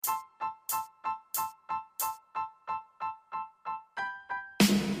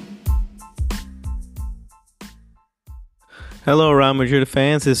Hello, Real Madrid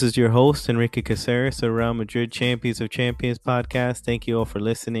fans. This is your host, Enrique Caceres, of Real Madrid Champions of Champions podcast. Thank you all for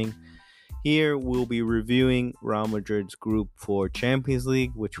listening. Here, we'll be reviewing Real Madrid's group for Champions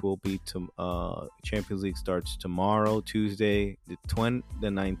League, which will be Champions League starts tomorrow, Tuesday, the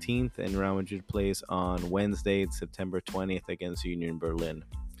 19th, and Real Madrid plays on Wednesday, September 20th, against Union Berlin.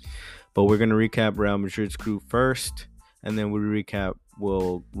 But we're going to recap Real Madrid's group first, and then we'll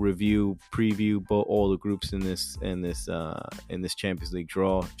preview all the groups in this Champions League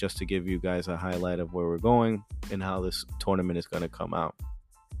draw, just to give you guys a highlight of where we're going and how this tournament is going to come out.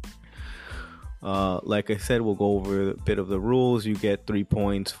 Like I said, we'll go over a bit of the rules. You get 3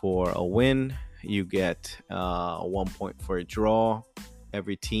 points for a win. You get 1 point for a draw.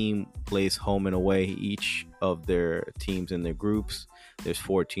 Every team plays home and away each of their teams in their groups. There's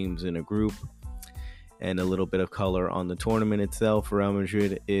 4 teams in a group. And a little bit of color on the tournament itself. Real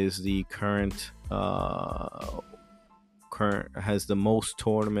Madrid is the current has the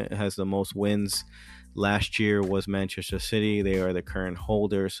most wins. Last year was Manchester City. They are the current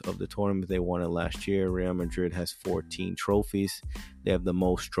holders of the tournament. They won it last year. Real Madrid has 14 trophies. They have the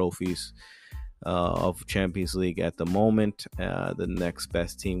most trophies of Champions League at the moment. The next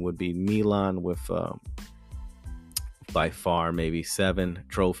best team would be Milan with by far maybe 7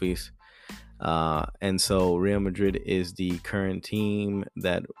 trophies. And so Real Madrid is the current team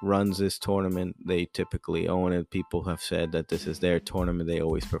that runs this tournament. They typically own it. People have said that this is their tournament. They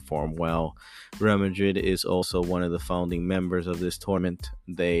always perform well. Real Madrid is also one of the founding members of this tournament.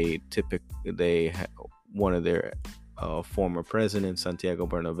 One of their former presidents, Santiago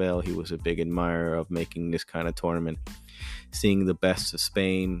Bernabéu, he was a big admirer of making this kind of tournament, seeing the best of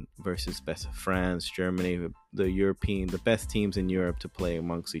Spain versus best of France, Germany, the best teams in Europe to play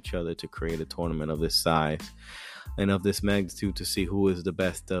amongst each other to create a tournament of this size and of this magnitude, to see who is the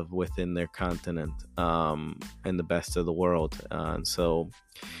best of within their continent and the best of the world. And so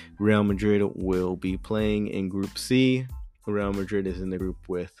Real Madrid will be playing in Group C. Real Madrid is in the group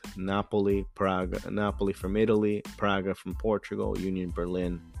with Napoli from Italy, Braga from Portugal, Union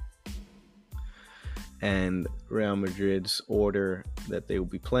Berlin. And Real Madrid's order that they will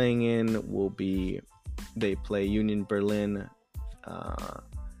be playing in will be, they play Union Berlin,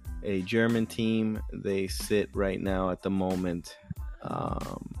 a German team. They sit right now at the moment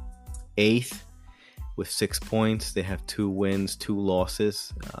 8th with 6 points. They have 2 wins, 2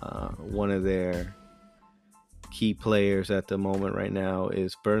 losses. One of their key players at the moment right now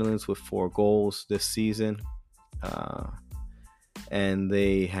is Berlin's with 4 goals this season. And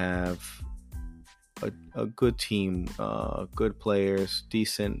they have a good team, good players,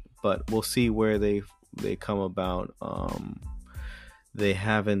 decent, but we'll see where they come about. They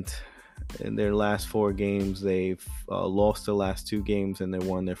haven't, in their last 4 games, they've lost the last 2 games, and they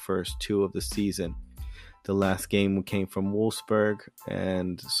won their first 2 of the season. The last game came from Wolfsburg,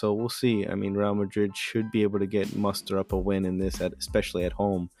 and so we'll see. I mean, Real Madrid should be able to muster up a win in this, especially at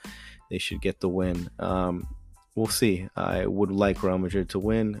home. They should get the win. We'll see. I would like Real Madrid to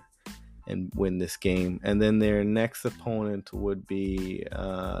win and win this game. And then their next opponent would be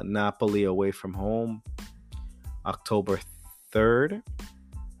Napoli away from home, October 3rd.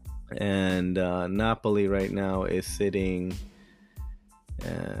 And Napoli right now is sitting...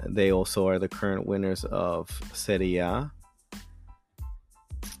 they also are the current winners of Serie A.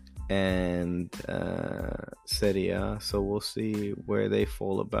 So we'll see where they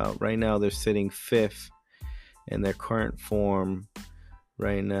fall about. Right now they're sitting 5th, and their current form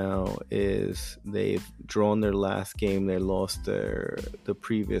right now is they've drawn their last game, they lost the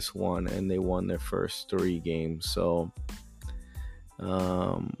previous one, and they won their first 3 games. So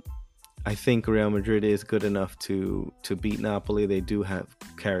I think Real Madrid is good enough to beat Napoli. They do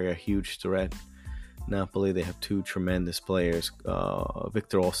carry a huge threat. Napoli, they have 2 tremendous players.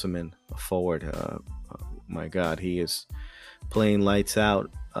 Victor Osimhen, a forward. My God, he is playing lights out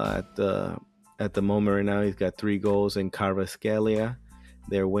at the moment right now. He's got 3 goals. And Kvaratskhelia,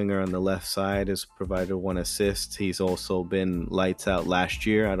 their winger on the left side, has provided 1 assist. He's also been lights out last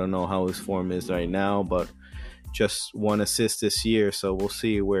year. I don't know how his form is right now, but just 1 assist this year. So we'll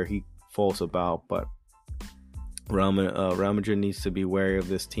see where he falls about, but Real Madrid needs to be wary of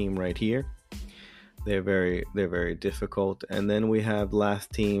this team right here. They're very difficult. And then we have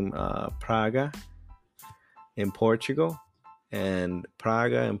last team, Braga in Portugal. And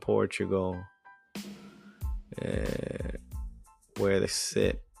Braga in Portugal, where they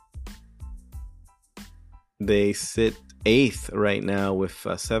sit 8th right now with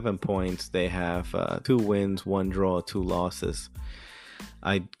 7 points. They have 2 wins, 1 draw, 2 losses.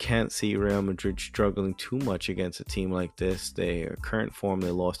 I can't see Real Madrid struggling too much against a team like this. Their current form,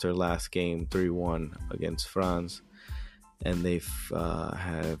 they lost their last game 3-1 against France. and they've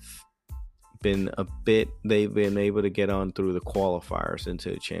been able to get on through the qualifiers into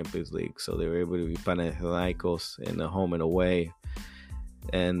the Champions League. So they were able to be Panathinaikos in the home and away,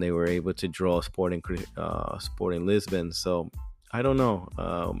 and they were able to draw Sporting Lisbon. So I don't know.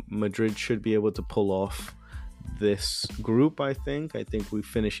 Madrid should be able to pull off this group. I think we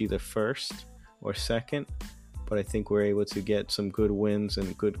finish either first or second, but I think we're able to get some good wins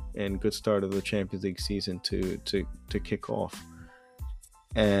and good start of the Champions League season to kick off.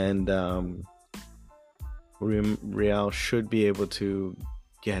 And Real should be able to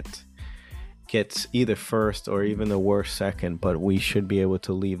get either first or even the worst second, but we should be able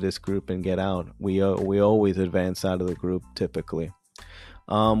to leave this group and get out. We always advance out of the group typically.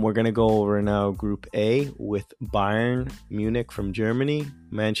 We're going to go over now Group A with Bayern Munich from Germany,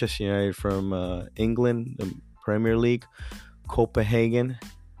 Manchester United from England, the Premier League, Copenhagen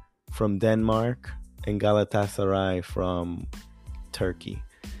from Denmark, and Galatasaray from Turkey.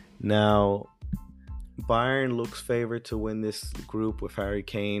 Now, Bayern looks favored to win this group with Harry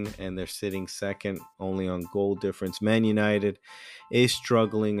Kane, and they're sitting second only on goal difference. Man United is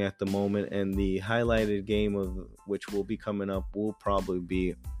struggling at the moment, and the highlighted game of which will be coming up will probably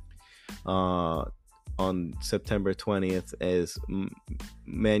be on September 20th as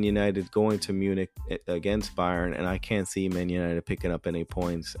Man United going to Munich against Bayern, and I can't see Man United picking up any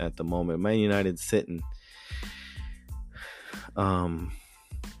points at the moment. Man United sitting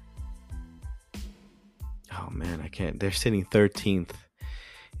oh man, I can't. They're sitting 13th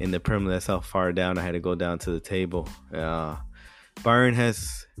in the Premier. That's how far down I had to go down to the table. Bayern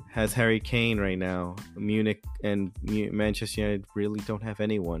has Harry Kane right now. Munich and Manchester United really don't have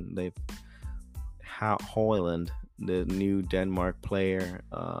anyone. They've Højlund, the new Denmark player,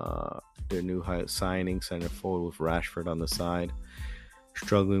 their new signing, center forward with Rashford on the side,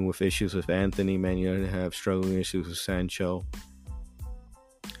 struggling with issues with Anthony. Man United have struggling issues with Sancho.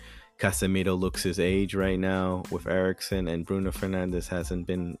 Casemiro looks his age right now with Eriksen, and Bruno Fernandes hasn't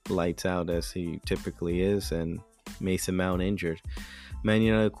been lights out as he typically is, and Mason Mount injured. Man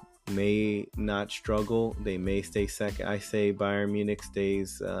United may not struggle. They may stay second. I say Bayern Munich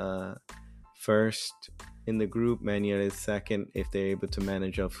stays first in the group. Man United second if they're able to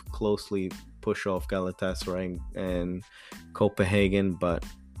manage to closely push off Galatasaray and Copenhagen, but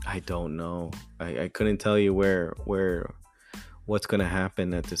I don't know. I couldn't tell you what's going to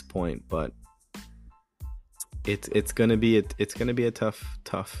happen at this point, but it's going to be a tough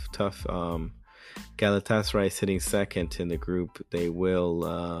Galatasaray sitting second in the group. They're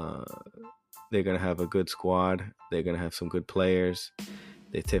going to have a good squad. They're going to have some good players.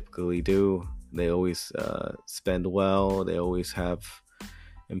 They typically do. They always spend well. They always have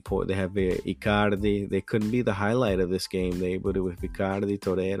they have Icardi. They couldn't be the highlight of this game. They would have with Icardi,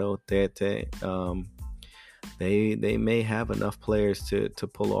 Torreira, Tete. They may have enough players to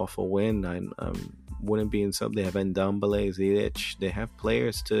pull off a win. I wouldn't be in something. They have Ndombele, Ziyech. They have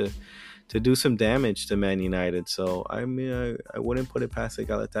players to do some damage to Man United. So I mean, I wouldn't put it past the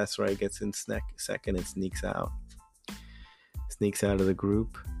Galatasaray gets in second and sneaks out of the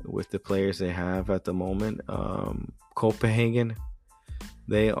group with the players they have at the moment. Copenhagen,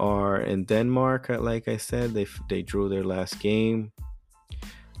 they are in Denmark. Like I said, they drew their last game.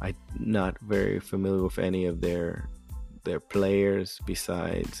 I'm not very familiar with any of their players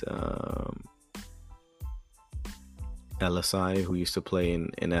besides LSI, who used to play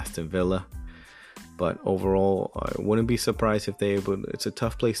in Aston Villa. But overall, I wouldn't be surprised if they would. It's a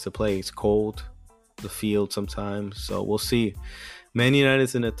tough place to play. It's cold, the field sometimes. So we'll see. Man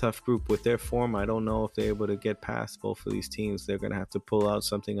United's in a tough group with their form. I don't know if they're able to get past both of these teams. They're going to have to pull out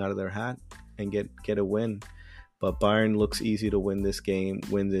something out of their hat and get a win. But Bayern looks easy to win this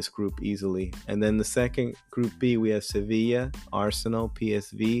group easily. And then the second, Group B, we have Sevilla, Arsenal,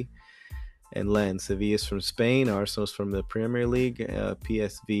 PSV, and Lens. Sevilla is from Spain. Arsenal's from the Premier League.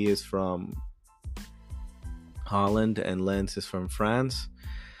 PSV is from Holland, and Lens is from France.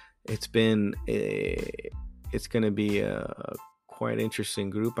 It's going to be a quite interesting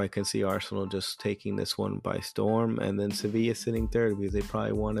group. I can see Arsenal just taking this one by storm, and then Sevilla sitting third because they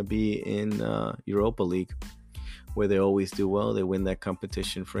probably want to be in Europa League, where they always do well. They win that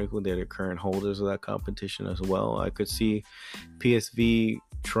competition frequently. They're the current holders of that competition as well. I could see PSV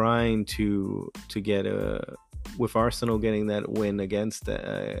trying to get with Arsenal getting that win against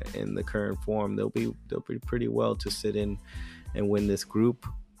in the current form. They'll be pretty well to sit in and win this group.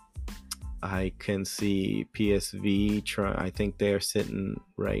 I can see PSV try. I think they're sitting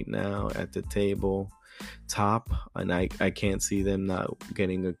right now at the table top, and I can't see them not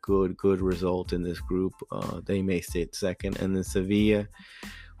getting a good result in this group. They may sit second, and then Sevilla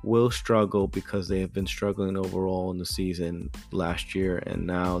will struggle because they have been struggling overall in the season last year, and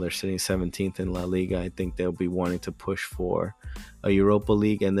now they're sitting 17th in La Liga. I think they'll be wanting to push for a Europa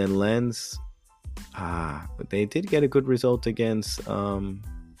League. And then Lens, but they did get a good result against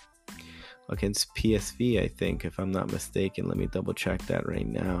PSV, I think, if I'm not mistaken. Let me double check that right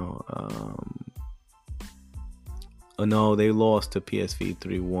now. Oh no, they lost to PSV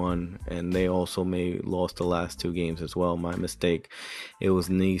 3-1, and they also lost the last two games as well. My mistake. It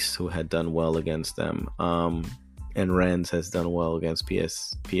was Nice who had done well against them, and Rennes has done well against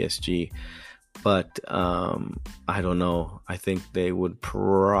PSG. But I don't know. I think they would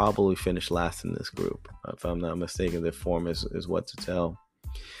probably finish last in this group, if I'm not mistaken. The form is what to tell.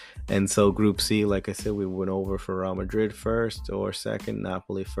 And so Group C, like I said, we went over for Real Madrid first or second,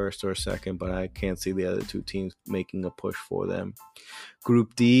 Napoli first or second, but I can't see the other two teams making a push for them.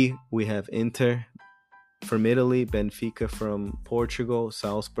 Group D, we have Inter from Italy, Benfica from Portugal,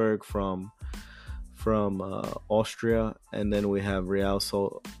 Salzburg from Austria, and then we have Real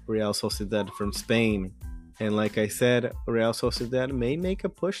Sociedad from Spain. And like I said, Real Sociedad may make a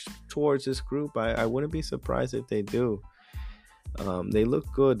push towards this group. I wouldn't be surprised if they do. They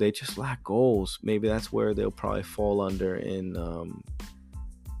look good. They just lack goals. Maybe that's where they'll probably fall under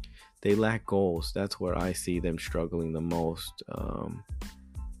they lack goals. That's where I see them struggling the most.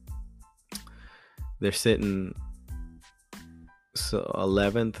 They're sitting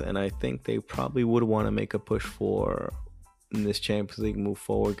 11th, and I think they probably would want to make a push for in this Champions League, move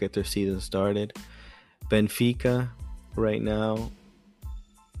forward, get their season started. Benfica right now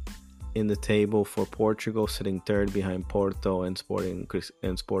in the table for Portugal, sitting third behind Porto and Sporting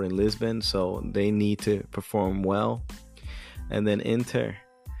Lisbon, so they need to perform well. And then Inter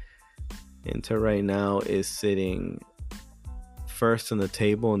right now is sitting first in the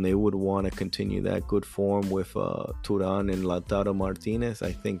table, and they would want to continue that good form with Turan and Lautaro Martinez.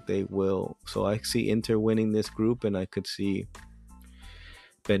 I think they will. So I see Inter winning this group, and I could see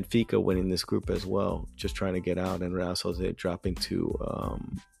Benfica winning this group as well, just trying to get out, and Real Sociedad dropping to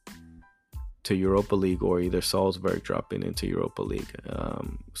Europa League, or either Salzburg dropping into Europa League.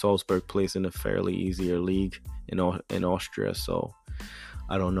 Salzburg plays in a fairly easier league in Austria, so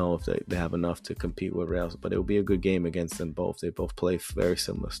I don't know if they have enough to compete with Real, but it will be a good game against them both. They both play very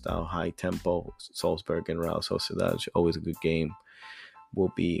similar style, high tempo. Salzburg and Real Sociedad is always a good game. They'll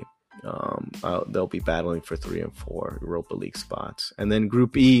be battling for 3 and 4 Europa League spots. And then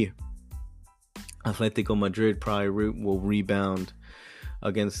Group E, Atletico Madrid probably will rebound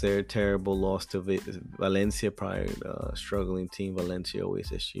against their terrible loss to Valencia, probably struggling team Valencia always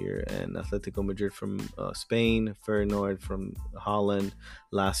this year, and Atletico Madrid from Spain, Feyenoord from Holland,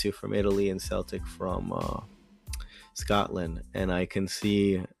 Lazio from Italy, and Celtic from Scotland. And I can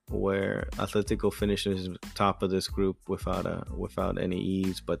see where Atletico finishes top of this group without any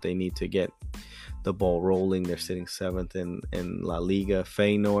ease, but they need to get the ball rolling. They're sitting 7th in La Liga.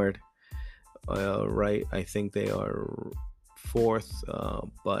 Feyenoord, right? I think they are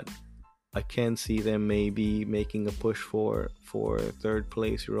 4th, but I can see them maybe making a push for 3rd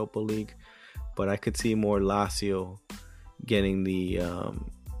place Europa League, but I could see more Lazio getting the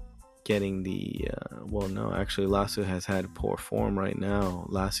well, no, actually Lazio has had poor form right now.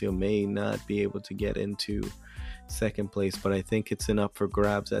 Lazio may not be able to get into 2nd place, but I think it's enough for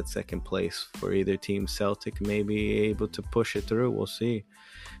grabs at 2nd place for either team. Celtic may be able to push it through. We'll see.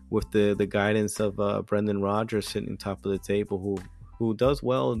 With the guidance of Brendan Rodgers sitting top of the table, who does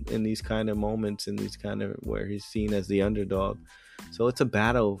well in these kind of moments, in these kind of where he's seen as the underdog. So it's a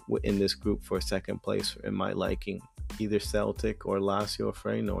battle in this group for 2nd place in my liking. Either Celtic or Lazio or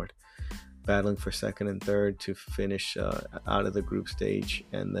Feyenoord battling for 2nd and 3rd to finish out of the group stage,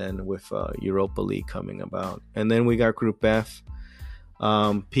 and then with Europa League coming about. And then we got Group F.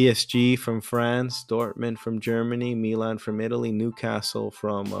 PSG from France, Dortmund from Germany, Milan from Italy, Newcastle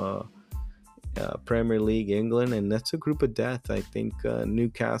from Premier League England, and that's a group of death. I think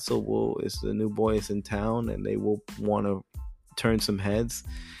Newcastle is the new boys in town, and they will want to turn some heads.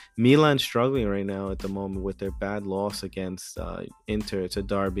 Milan struggling right now at the moment with their bad loss against Inter. It's a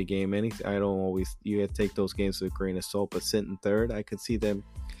derby game. You have to take those games with a grain of salt, but sitting 3rd, I could see them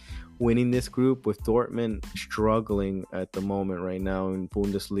winning this group, with Dortmund struggling at the moment right now in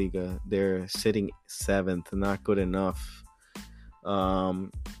Bundesliga. They're sitting 7th, not good enough.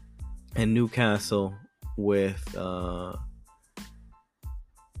 And Newcastle with the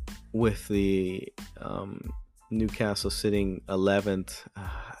Newcastle sitting 11th.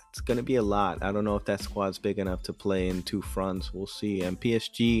 It's going to be a lot. I don't know if that squad's big enough to play in 2 fronts. We'll see. And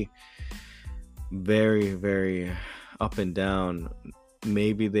PSG, very, very up and down.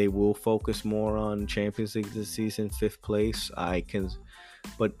 Maybe they will focus more on Champions League this season, 5th place. I can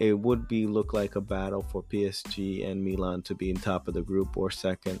but it would be look like a battle for PSG and Milan to be in top of the group or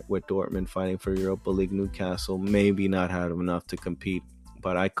second, with Dortmund fighting for Europa League. Newcastle maybe not have enough to compete,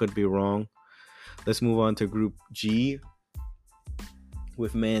 but I could be wrong. Let's move on to Group G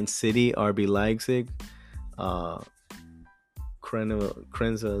with Man City, RB Leipzig, Krenza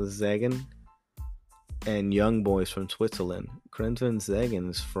Zagen, and Young Boys from Switzerland. Krenza Zagen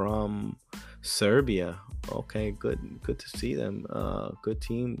is from Serbia. Okay, good to see them. Good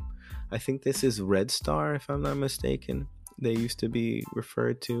team. I think this is Red Star, if I'm not mistaken. They used to be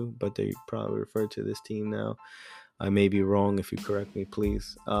referred to, but they probably refer to this team now. I may be wrong. If you correct me,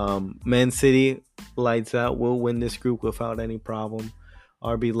 please. Man City, lights out, will win this group without any problem.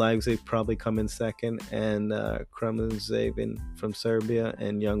 RB Leipzig probably come in second, and Kremlin Zaven from Serbia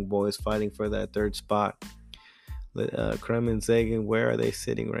and Young Boys fighting for that third spot. Kremlin Zagen, where are they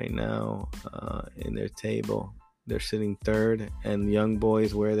sitting right now in their table? They're sitting third, and Young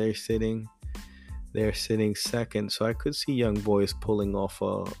Boys, where they're sitting? They're sitting second. So I could see Young Boys pulling off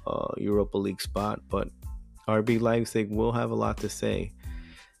a Europa League spot, but RB Leipzig will have a lot to say.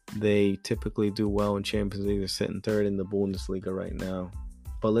 They typically do well in Champions League. They're sitting third in the Bundesliga right now.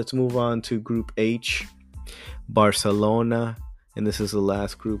 But let's move on to Group H. Barcelona, and this is the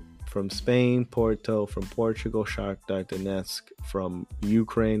last group, from Spain, Porto from Portugal, Shakhtar Donetsk from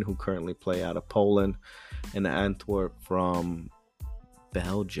Ukraine, who currently play out of Poland, and Antwerp from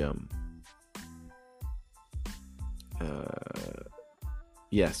Belgium.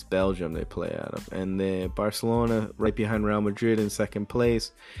 Yes, Belgium they play out of. And Barcelona right behind Real Madrid in second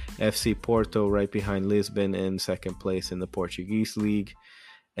place. FC Porto right behind Lisbon in second place in the Portuguese league.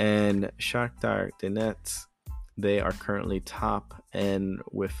 And Shakhtar Donetsk, they are currently top and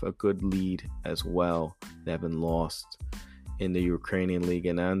with a good lead as well. They haven't lost in the Ukrainian league.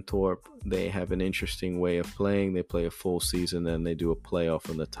 In Antwerp, they have an interesting way of playing. They play a full season, and they do a playoff,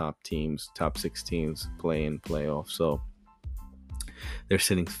 and the top 6 teams play in playoff. So they're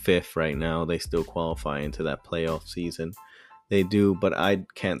sitting fifth right now. They still qualify into that playoff season. They do, but I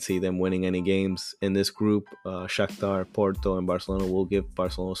can't see them winning any games in this group. Shakhtar, Porto, and Barcelona will give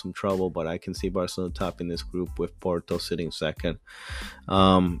Barcelona some trouble, but I can see Barcelona top in this group with Porto sitting second.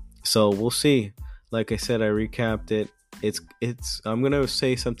 So we'll see. Like I said, I recapped it. I'm gonna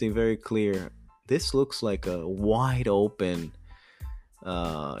say something very clear. This looks like a wide open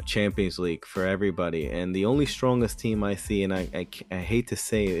Champions League for everybody, and the only strongest team I see, and I hate to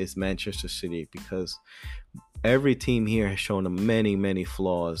say it, is Manchester City, because every team here has shown many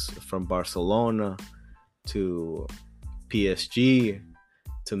flaws, from Barcelona to PSG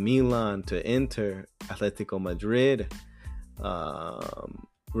to Milan to Inter, Atletico Madrid,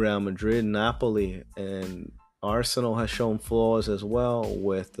 Real Madrid, Napoli, and Arsenal has shown flaws as well,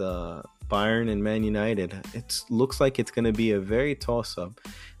 with Bayern and Man United. It looks like it's going to be a very toss-up.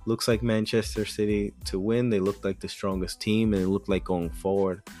 Looks like Manchester City to win. They look like the strongest team, and it looked like going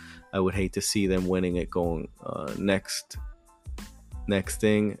forward, I would hate to see them winning it going next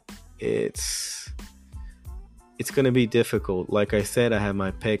thing. It's going to be difficult. Like I said, I have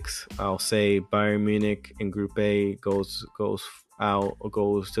my picks. I'll say Bayern Munich in Group A goes out or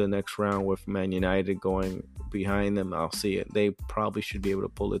goes to the next round, with Man United going behind them. I'll see it. They probably should be able to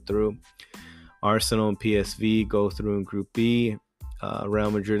pull it through. Arsenal and PSV go through in Group B.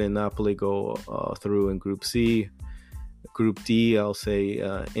 Real Madrid and Napoli go through in Group C. Group D, I'll say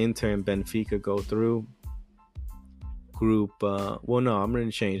Inter and Benfica go through. I'm going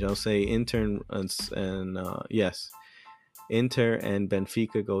to change. I'll say Inter Inter and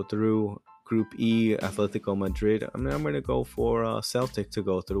Benfica go through. Group E, Atletico Madrid. I'm going to go for Celtic to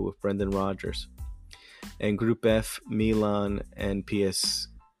go through with Brendan Rodgers. And Group F, Milan and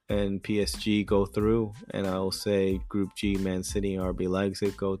PSG go through. And I'll say Group G, Man City and RB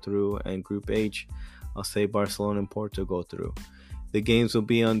Leipzig go through. And Group H, I'll say Barcelona and Porto go through. The games will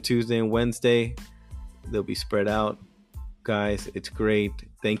be on Tuesday and Wednesday. They'll be spread out. Guys, it's great.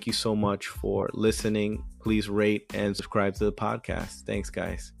 Thank you so much for listening. Please rate and subscribe to the podcast. Thanks,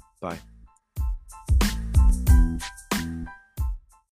 guys. Bye.